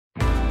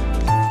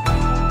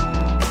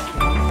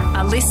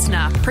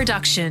listener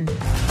production.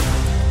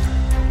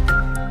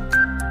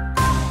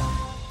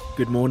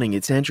 Good morning,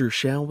 it's Andrew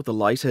Shell with the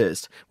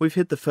latest. We've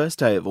hit the first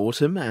day of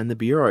autumn and the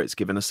Bureau's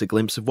given us a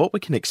glimpse of what we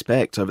can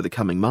expect over the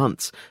coming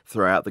months.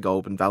 Throughout the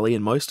Goulburn Valley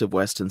and most of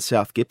West and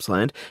South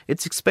Gippsland,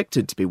 it's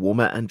expected to be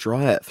warmer and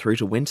drier through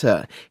to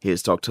winter.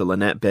 Here's Dr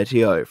Lynette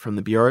Bettio from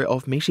the Bureau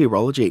of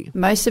Meteorology.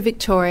 Most of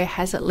Victoria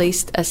has at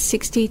least a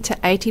 60 to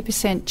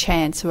 80%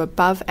 chance of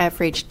above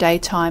average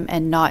daytime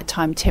and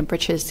nighttime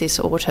temperatures this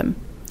autumn.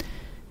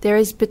 There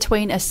is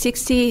between a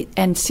 60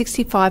 and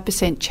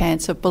 65%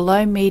 chance of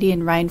below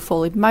median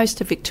rainfall in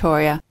most of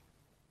Victoria.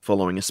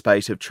 Following a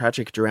spate of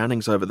tragic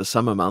drownings over the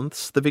summer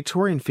months, the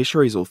Victorian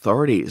Fisheries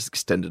Authority has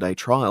extended a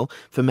trial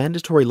for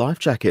mandatory life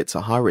jackets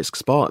at high-risk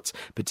spots,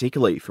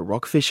 particularly for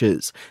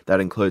rockfishers.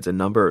 That includes a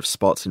number of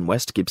spots in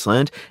West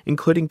Gippsland,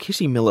 including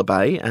Kitty Miller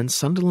Bay and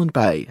Sunderland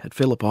Bay at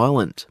Phillip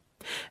Island.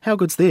 How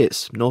good's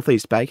this?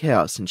 Northeast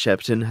Bakehouse in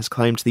Shepparton has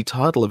claimed the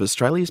title of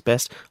Australia's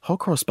best hot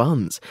cross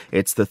buns.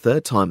 It's the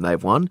third time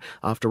they've won,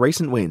 after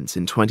recent wins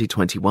in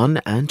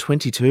 2021 and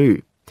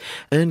 22.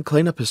 And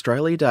Clean Up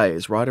Australia Day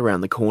is right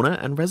around the corner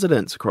and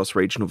residents across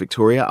regional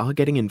Victoria are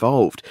getting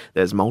involved.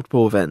 There's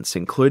multiple events,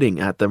 including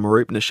at the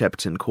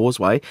Mooroopna-Shepparton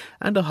Causeway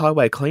and a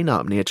highway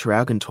clean-up near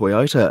Traralgon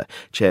Toyota.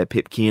 Chair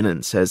Pip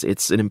Kiernan says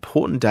it's an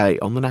important day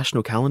on the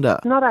national calendar.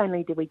 Not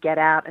only do we get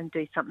out and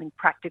do something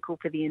practical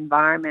for the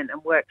environment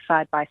and work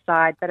side by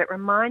side, but it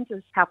reminds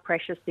us how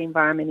precious the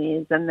environment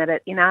is and that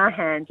it's in our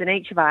hands, in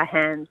each of our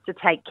hands, to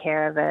take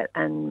care of it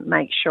and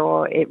make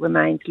sure it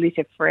remains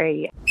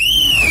litter-free.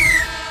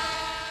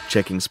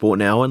 Checking sport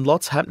now, and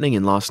lots happening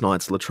in last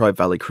night's Latrobe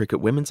Valley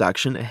cricket women's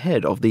action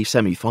ahead of the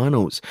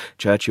semi-finals.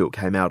 Churchill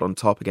came out on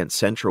top against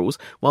Centrals,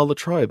 while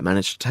Latrobe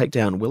managed to take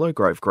down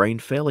Willowgrove Green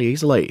fairly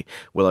easily.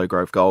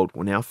 Willowgrove Gold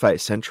will now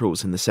face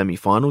Centrals in the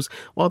semi-finals,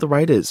 while the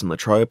Raiders and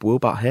Latrobe will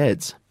butt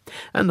heads.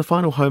 And the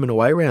final home and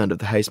away round of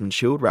the Hazeman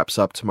Shield wraps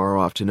up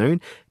tomorrow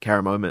afternoon.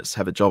 Karamomis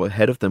have a job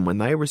ahead of them when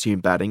they resume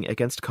batting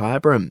against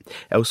Kyabram.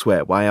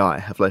 Elsewhere,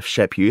 Waiai have left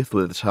Shep Youth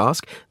with a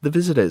task. The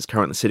visitors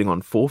currently sitting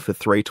on 4 for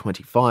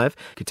 325.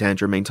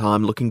 Katandra,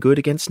 meantime, looking good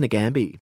against Nagambie.